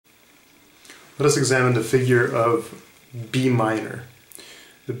let us examine the figure of B minor.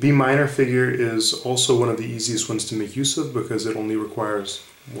 The B minor figure is also one of the easiest ones to make use of because it only requires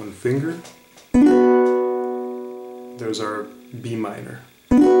one finger. There's our B minor.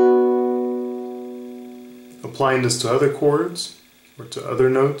 Applying this to other chords or to other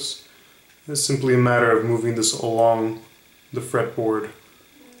notes is simply a matter of moving this along the fretboard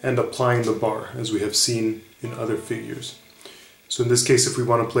and applying the bar, as we have seen in other figures. So in this case, if we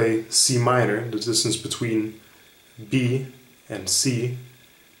want to play C minor, the distance between B and C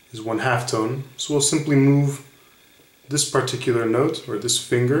is 1/2 tone, so we'll simply move this particular note, or this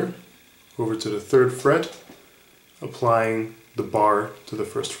finger, over to the 3rd fret, applying the bar to the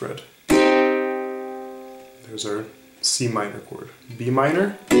 1st fret. There's our C minor chord. B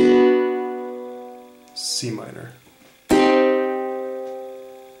minor, C minor.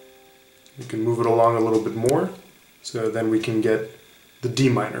 We can move it along a little bit more, so then we can get the D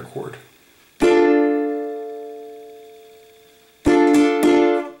minor chord.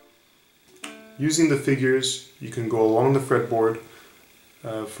 Using the figures, you can go along the fretboard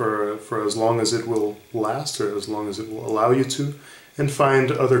for as long as it will last, or as long as it will allow you to, and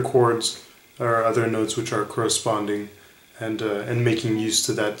find other chords or other notes which are corresponding and making use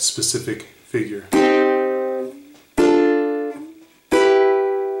to that specific figure.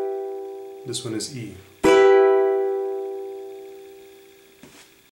 This one is E.